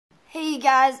Hey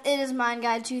guys, it is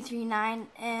MindGuy239,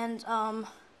 and I'm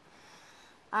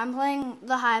playing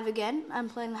the Hive again. I'm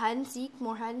playing hide and seek,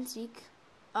 more hide and seek.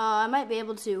 I might be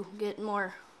able to get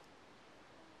more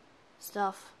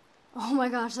stuff. Oh my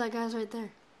gosh, that guy's right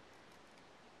there.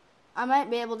 I might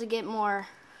be able to get more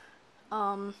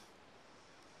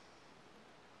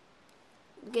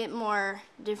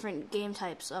different game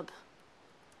types up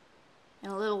in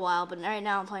a little while, but right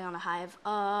now I'm playing on a Hive.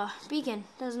 Beacon.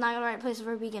 This is not the right place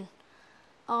for a beacon.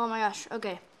 Oh my gosh,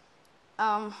 okay.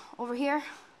 Over here.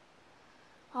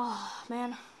 Oh,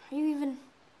 man. Are you even...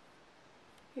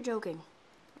 You're joking,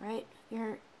 right?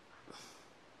 You're...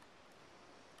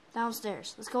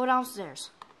 Downstairs. Let's go downstairs.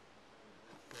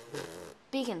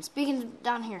 Beacons. Beacons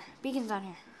down here. Beacons down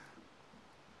here.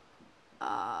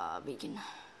 Beacon.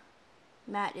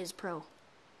 Matt is pro.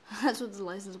 That's what the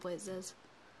license plate says.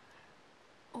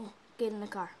 Oh, get in the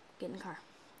car. Get in the car.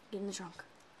 Get in the trunk.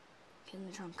 Get in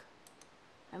the trunk.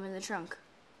 I'm in the trunk.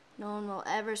 No one will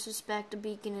ever suspect a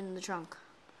beacon in the trunk.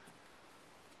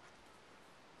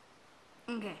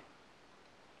 Okay.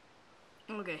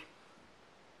 Okay.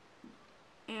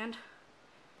 And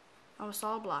I'm a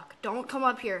solid block. Don't come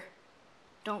up here.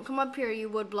 Don't come up here, you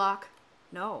wood block.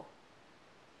 No.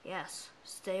 Yes.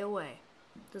 Stay away.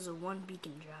 This is a one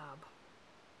beacon job.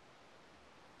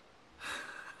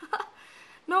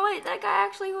 No, wait, that guy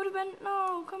actually would have been...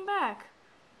 No, come back.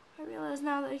 I realize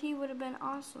now that he would have been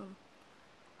awesome.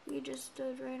 He just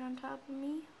stood right on top of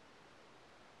me.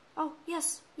 Oh,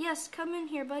 yes, yes, come in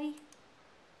here, buddy.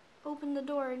 Open the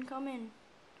door and come in.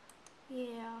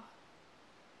 Yeah.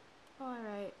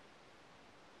 Alright.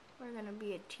 We're gonna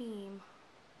be a team.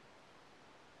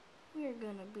 We're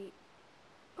gonna be...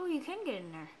 Oh, you can get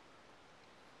in there.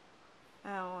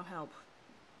 That won't help.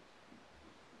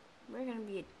 We're gonna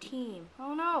be a team.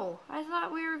 Oh no, I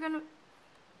thought we were gonna...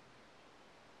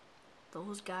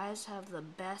 Those guys have the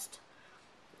best...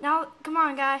 Now, come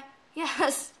on, guy.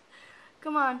 Yes.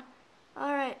 Come on.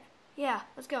 Alright. Yeah,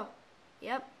 let's go.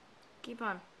 Yep. Keep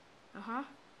on. Uh-huh.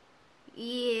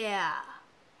 Yeah.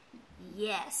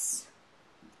 Yes.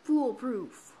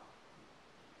 Foolproof.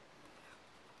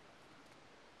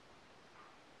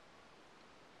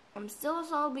 I'm still a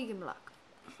solid beacon block.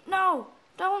 No!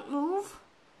 Don't move!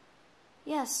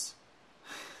 Yes.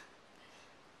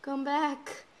 Come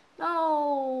back.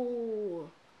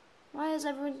 No! Why does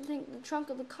everyone think the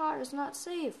trunk of the car is not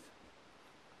safe?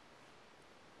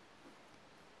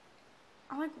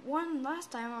 I like won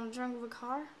last time on the trunk of a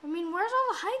car. I mean, where's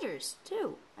all the hiders,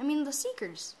 too? I mean, the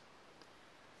seekers.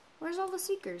 Where's all the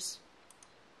seekers?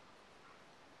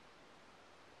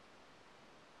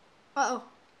 Uh-oh.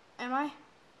 Am I?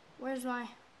 Where's my...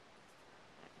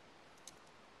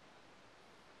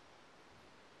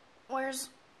 Where's...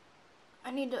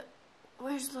 I need to...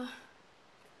 Where's the...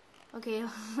 Okay,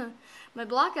 my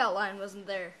block outline wasn't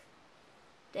there.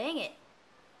 Dang it.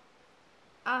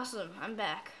 Awesome, I'm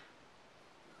back.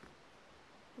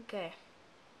 Okay.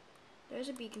 There's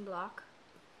a beacon block.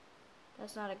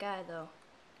 That's not a guy, though.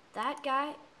 That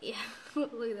guy? Yeah,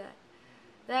 look at that.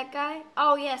 That guy?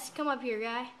 Oh, yes, come up here,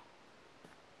 guy.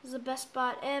 This is the best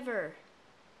spot ever.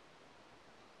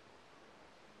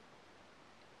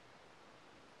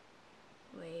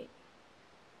 Wait.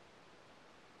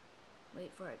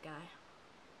 Wait for it, guy.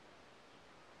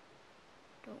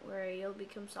 Don't worry, you'll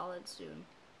become solid soon.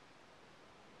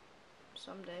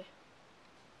 Someday.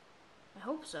 I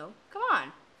hope so. Come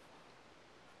on.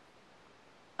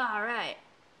 Alright.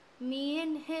 Me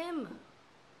and him.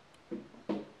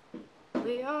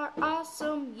 We are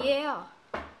awesome, yeah.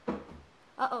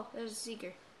 Uh-oh, there's a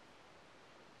seeker.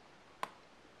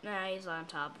 Nah, he's on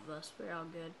top of us. We're all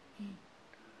good.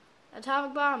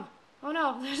 Atomic bomb. Oh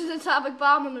no, there's an atomic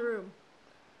bomb in the room.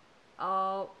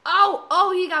 Oh,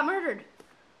 he got murdered.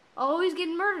 Oh, he's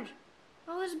getting murdered.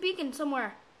 Oh, there's a beacon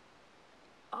somewhere.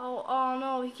 Oh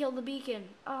no, he killed the beacon.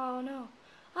 Oh no.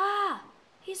 Ah,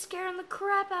 he's scaring the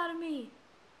crap out of me.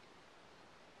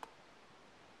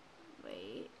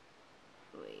 Wait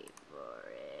for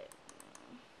it.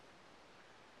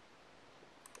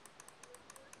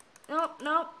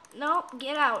 Nope,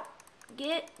 get out.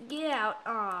 Get out.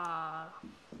 Ah.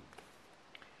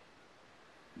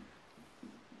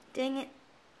 Dang it.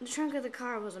 The trunk of the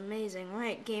car was amazing,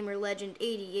 right? Gamer Legend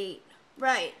 88.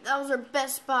 Right, that was our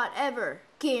best spot ever.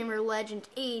 Gamer Legend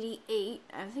 88.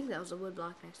 I think that was a wood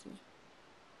block next to me.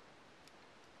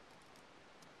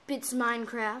 Bits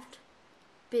Minecraft.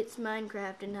 Bits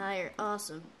Minecraft and higher.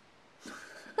 Awesome.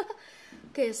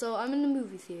 Okay, so I'm in the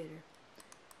movie theater.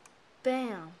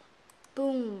 Bam.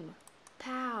 Boom.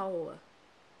 Pow.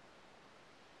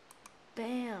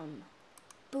 Bam.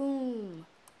 Boom.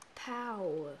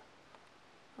 Pow.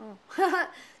 Oh no.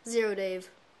 Zero Dave.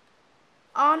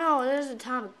 Oh no, there's an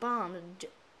atomic bomb.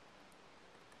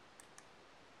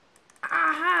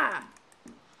 Aha!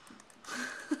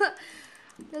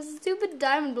 There's a stupid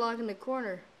diamond block in the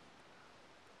corner.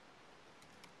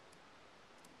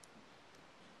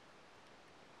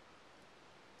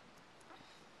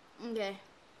 Okay.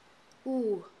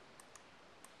 Ooh.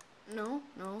 No,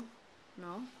 no,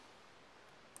 no.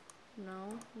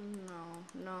 No, no,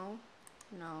 no,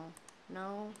 no,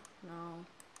 no, no,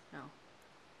 no.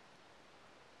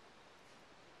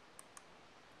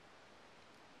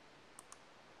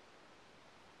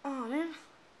 Oh man.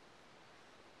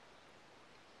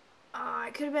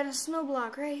 It could have been a snow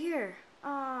block right here.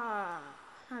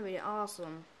 That'd be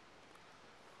awesome.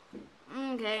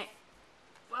 Okay.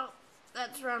 Well,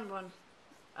 that's round one.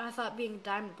 I thought being a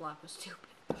diamond block was stupid.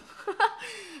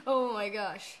 Oh my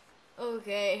gosh.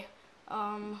 Okay.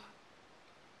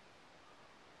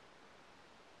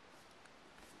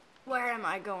 Where am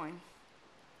I going?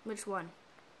 Which one?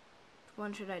 Which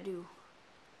one should I do?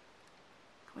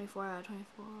 24 out of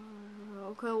 24.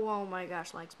 Okay, oh my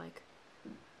gosh, lag spike.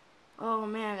 Oh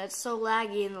man, it's so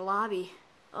laggy in the lobby.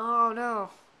 Oh no.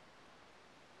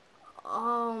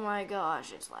 Oh my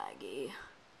gosh, it's laggy.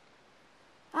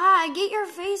 Get your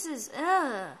faces.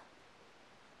 Ugh.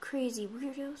 Crazy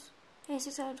weirdos. Hey,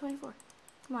 6 out of 24.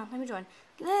 Come on, let me join.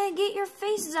 Get your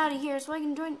faces out of here so I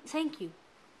can join. Thank you.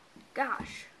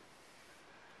 Gosh.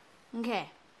 Okay.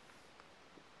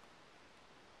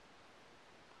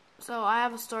 So I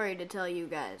have a story to tell you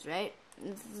guys, right?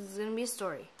 This is gonna be a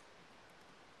story.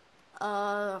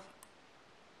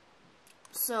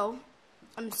 So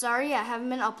I'm sorry I haven't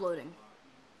been uploading.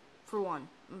 For one,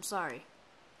 I'm sorry.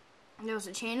 There was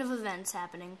a chain of events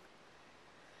happening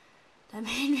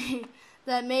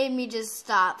that made me just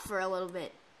stop for a little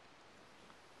bit.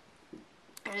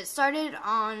 And it started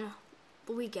on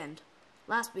the weekend.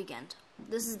 Last weekend.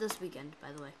 This is this weekend,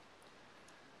 by the way.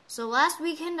 So last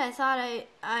weekend I thought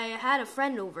I had a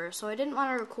friend over, so I didn't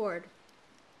want to record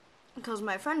because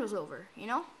my friend was over, you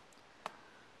know?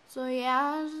 So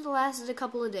yeah, it lasted a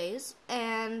couple of days,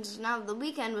 and now the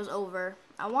weekend was over.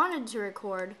 I wanted to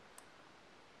record,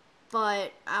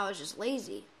 but I was just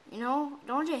lazy, you know?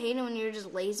 Don't you hate it when you're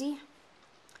just lazy?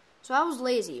 So I was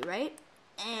lazy, right?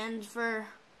 And for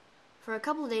a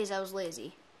couple of days I was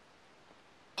lazy.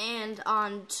 And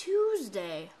on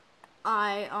Tuesday,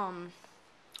 I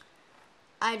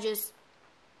just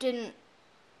didn't.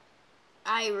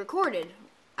 I recorded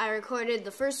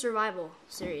the first survival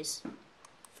series,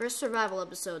 first survival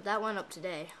episode that went up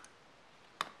today.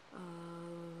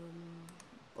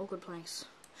 Oakwood planks.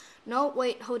 No,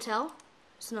 wait, hotel.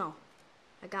 Snow.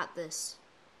 I got this.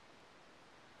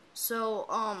 So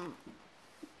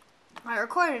I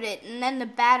recorded it, and then the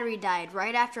battery died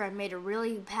right after I made a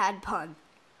really bad pun.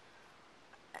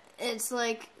 It's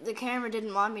like the camera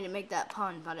didn't want me to make that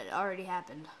pun, but it already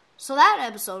happened. So that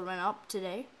episode went up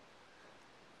today.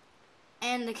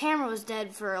 And the camera was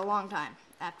dead for a long time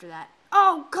after that.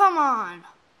 Oh, come on!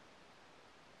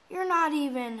 You're not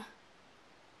even...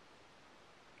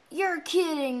 You're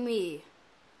kidding me!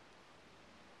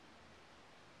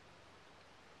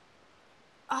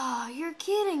 Oh, you're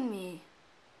kidding me.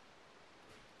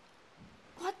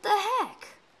 What the heck?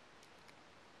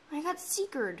 I got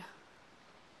seekered.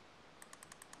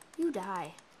 You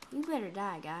die. You better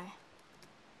die, guy.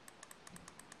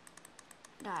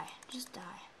 Die. Just die.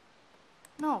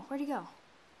 No, where'd he go?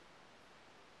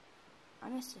 I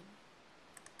missed him.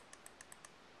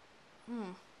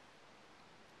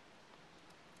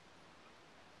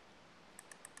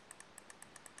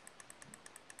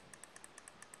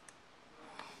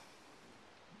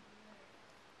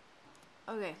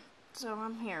 Okay, so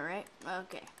I'm here, right?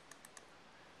 Okay.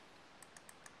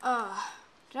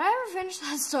 Did I ever finish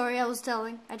that story I was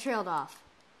telling? I trailed off.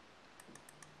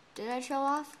 Did I trail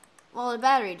off? Well, the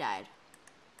battery died.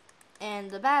 And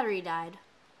the battery died.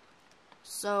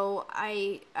 So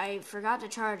I forgot to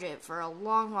charge it for a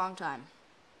long, long time.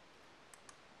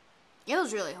 It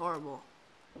was really horrible,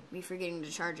 me forgetting to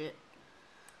charge it.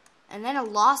 And then I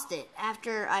lost it.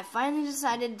 After I finally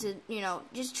decided to,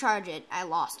 just charge it, I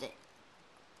lost it.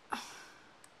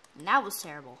 And that was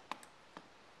terrible.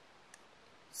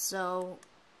 So,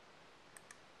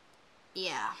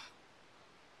 yeah.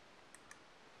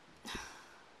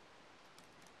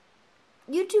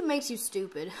 YouTube makes you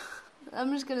stupid.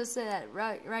 I'm just gonna say that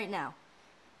right now.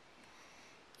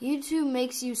 YouTube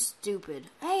makes you stupid.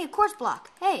 Hey, a quartz block.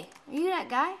 Hey, are you that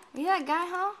guy? Are you that guy,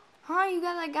 huh? Huh? You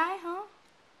got that guy, huh?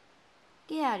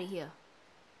 Get out of here.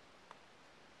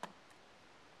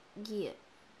 Get.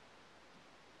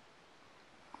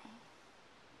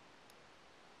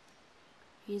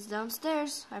 He's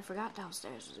downstairs. I forgot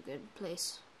downstairs was a good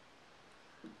place.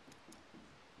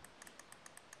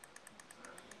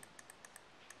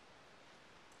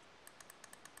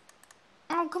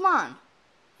 Oh, come on.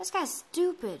 This guy's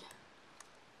stupid.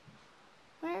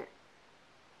 Where?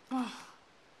 Oh.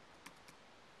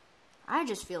 I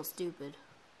just feel stupid.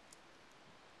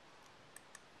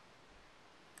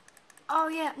 Oh,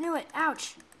 yeah, knew it.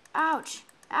 Ouch. Ouch.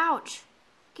 Ouch.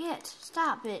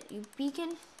 Stop it, you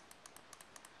beacon.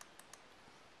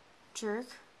 Jerk.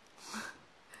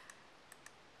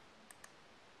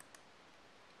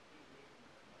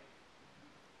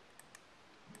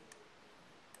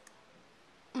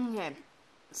 Okay,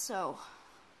 so,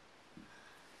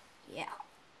 yeah.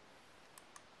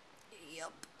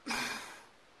 Yup.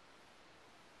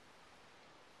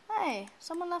 Hey,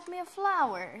 someone left me a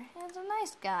flower. He's a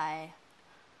nice guy.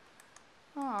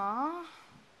 Aww.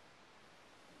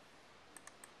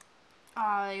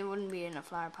 Oh, you wouldn't be in a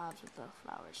flower pot with the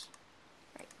flowers.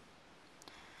 Right.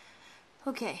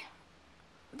 Okay.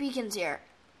 Beacons here.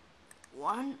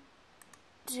 1,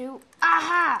 2.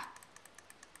 Aha!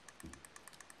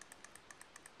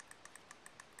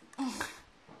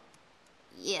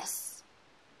 Yes.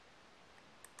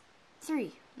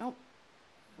 3. Nope.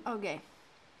 Okay.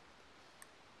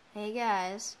 Hey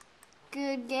guys.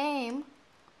 Good game.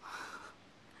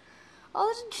 Oh,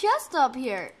 there's a chest up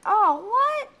here. Oh,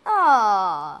 what?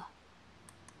 Oh.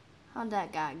 How'd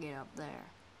that guy get up there?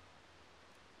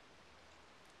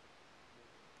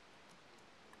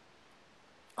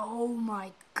 Oh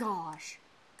my gosh.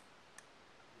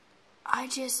 I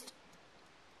just...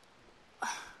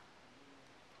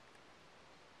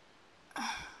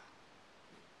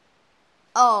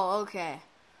 Oh, okay.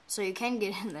 So you can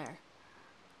get in there.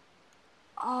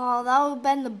 Oh, that would have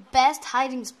been the best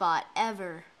hiding spot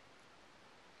ever.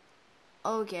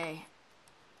 Okay.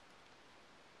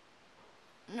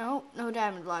 Nope, no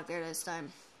diamond block there this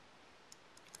time.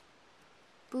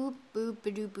 Boop, boop,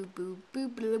 ba-doo, boop, boop,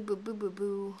 boop, boop, boop, boop, boop,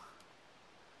 boop.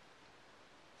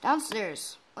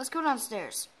 Downstairs. Let's go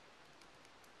downstairs.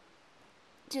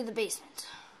 To the basement.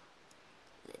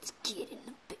 Let's get in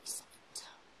the basement.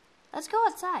 Let's go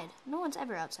outside. No one's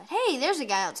ever outside. Hey, there's a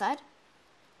guy outside.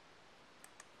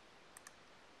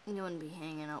 You wouldn't be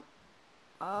hanging up.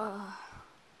 I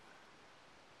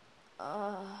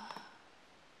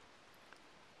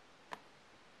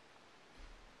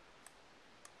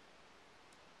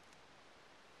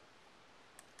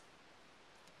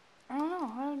don't know.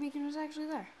 How the beacon was actually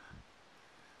there?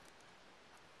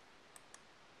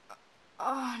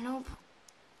 Oh, nope.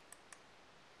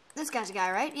 This guy's a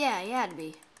guy, right? Yeah, he had to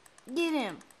be. Get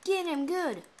him. Get him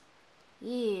good.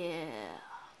 Yeah.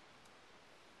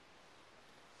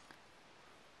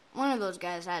 One of those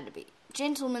guys had to be.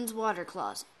 Gentleman's water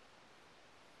closet.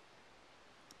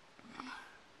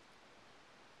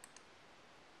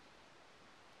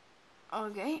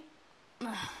 Okay.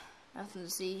 Nothing to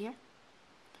see here.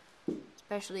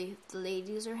 Especially if the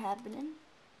ladies are happening.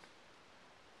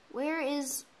 Where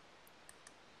is...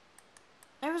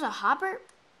 There was a hopper?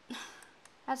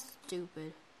 That's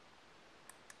stupid.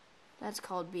 That's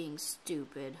called being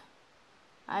stupid.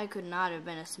 I could not have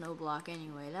been a snow block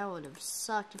anyway. That would have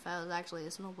sucked if I was actually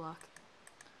a snow block.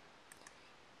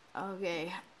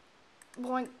 Okay.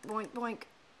 Boink, boink, boink.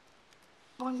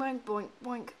 Boink, boink, boink,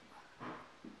 boink.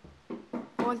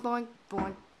 Boink, boink,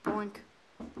 boink, boink.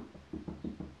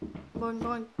 Boink,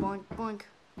 boink, boink, boink.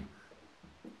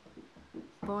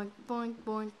 Boink, boink,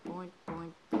 boink, boink,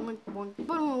 boink. Boink, boink,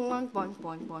 boink, boink, boink,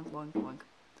 boink, boink, boink, boink.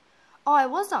 Oh, I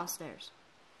was downstairs.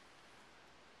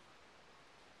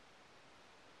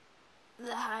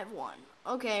 The Hive won.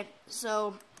 Okay,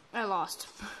 so I lost.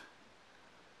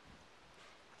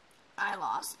 I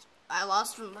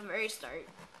lost from the very start.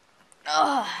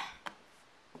 Ugh.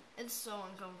 It's so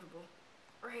uncomfortable.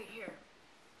 Right here.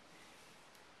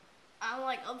 I'm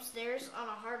like upstairs on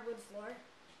a hardwood floor.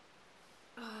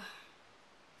 Ugh.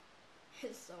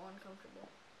 It's so uncomfortable.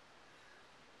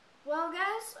 Well,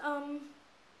 guys,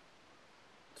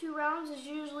 2 rounds is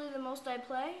usually the most I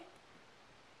play.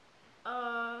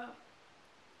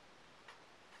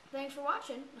 Thanks for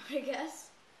watching, I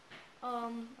guess.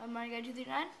 I'm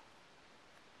MyGuy239.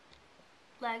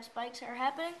 Lag spikes are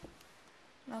happening,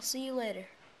 and I'll see you later.